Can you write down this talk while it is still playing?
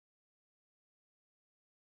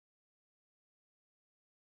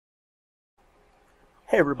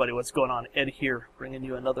Hey everybody, what's going on? Ed here, bringing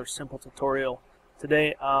you another simple tutorial.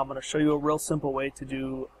 Today I'm going to show you a real simple way to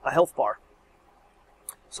do a health bar.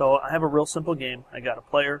 So I have a real simple game. I got a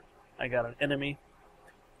player, I got an enemy.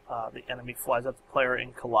 The enemy flies at the player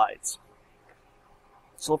and collides.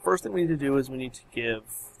 So the first thing we need to do is we need to give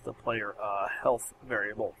the player a health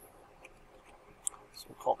variable. So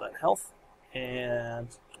we'll call that health, and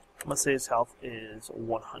I'm going to say his health is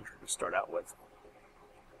 100 to start out with.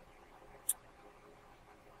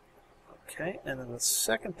 Okay, and then the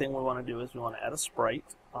second thing we want to do is we want to add a sprite,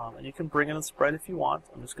 and you can bring in a sprite if you want.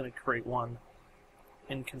 I'm just going to create one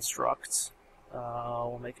in constructs.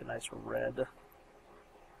 We'll make a nice red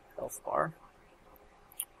health bar.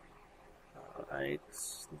 Alright,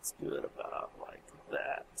 let's do it about like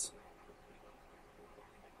that.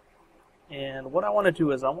 And what I want to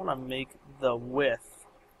do is I want to make the width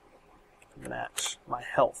match my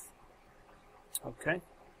health. Okay,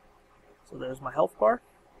 so there's my health bar.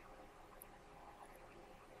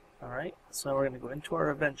 Alright, so we're going to go into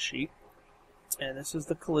our event sheet, and this is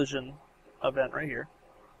the collision event right here.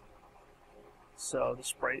 So the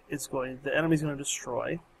sprite is the enemy's going to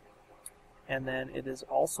destroy, and then it is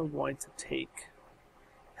also going to take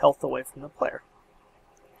health away from the player.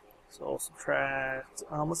 So we'll subtract,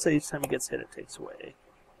 let's say each time he gets hit it takes away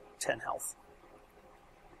 10 health.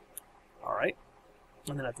 Alright,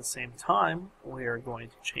 and then at the same time we are going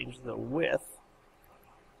to change the width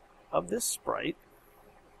of this sprite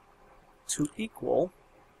to equal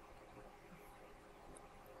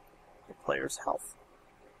the player's health.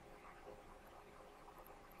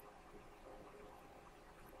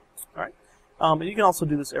 Alright, and you can also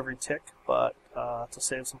do this every tick, but to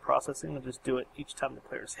save some processing, we'll just do it each time the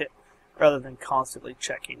player's hit, rather than constantly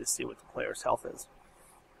checking to see what the player's health is.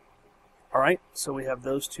 Alright, so we have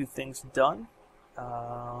those two things done.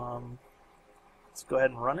 Let's go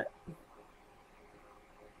ahead and run it.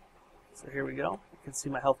 So here we go. You can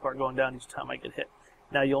see my health bar going down each time I get hit.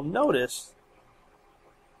 Now you'll notice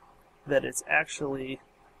that it's actually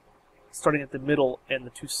starting at the middle and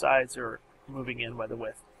the two sides are moving in by the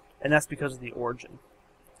width. And that's because of the origin.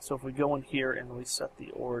 So if we go in here and we set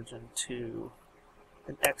the origin to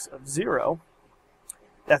an x of 0,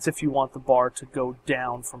 that's if you want the bar to go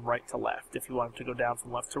down from right to left. If you want it to go down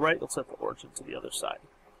from left to right, you'll set the origin to the other side.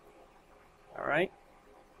 Alright.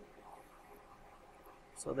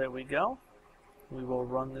 So there we go. We will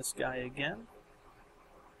run this guy again.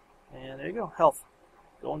 And there you go, health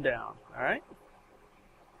going down. Alright?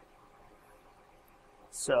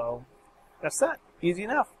 So that's that. Easy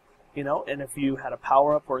enough. You know, and if you had a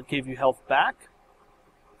power-up or it gave you health back,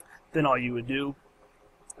 then all you would do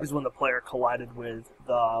is when the player collided with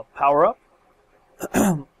the power-up,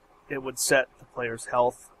 it would set the player's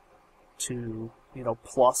health to, you know,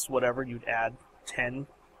 plus whatever. You'd add 10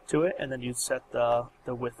 to it, and then you'd set the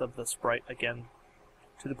width of the sprite again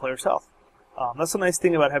to the player's health. That's the nice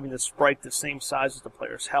thing about having the sprite the same size as the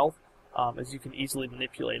player's health, is you can easily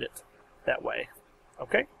manipulate it that way.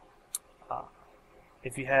 Okay?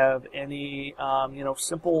 If you have any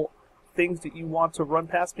simple things that you want to run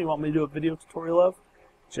past me, want me to do a video tutorial of,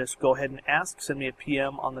 just go ahead and ask. Send me a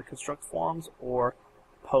PM on the Construct forums or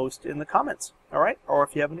post in the comments. Alright? Or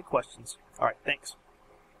if you have any questions. Alright, thanks.